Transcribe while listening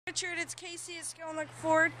Richard, it's Kaycy at Skalnek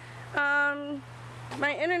Ford.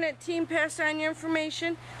 My internet team passed on your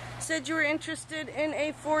information, said you were interested in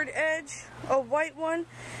a Ford Edge, a white one.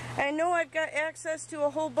 I know I've got access to a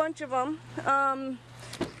whole bunch of them.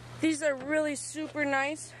 These are really super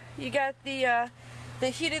nice. You got the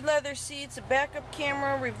heated leather seats, a backup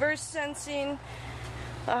camera, reverse sensing,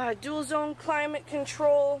 dual zone climate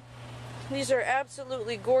control. These are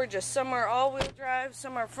absolutely gorgeous. Some are all-wheel drive,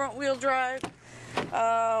 some are front-wheel drive.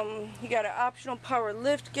 You got an optional power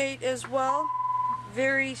lift gate as well.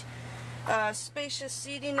 Very spacious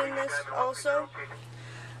seating in this also.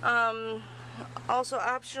 Also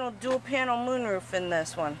optional dual panel moonroof in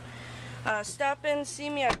this one. Stop in, see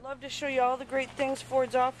me. I'd love to show you all the great things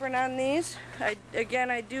Ford's offering on these. Again,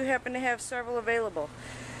 I do happen to have several available.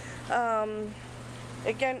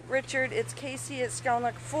 Again, Richard, it's Kaycy at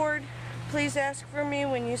Skalnek Ford. Please ask for me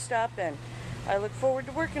when you stop in. I look forward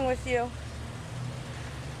to working with you.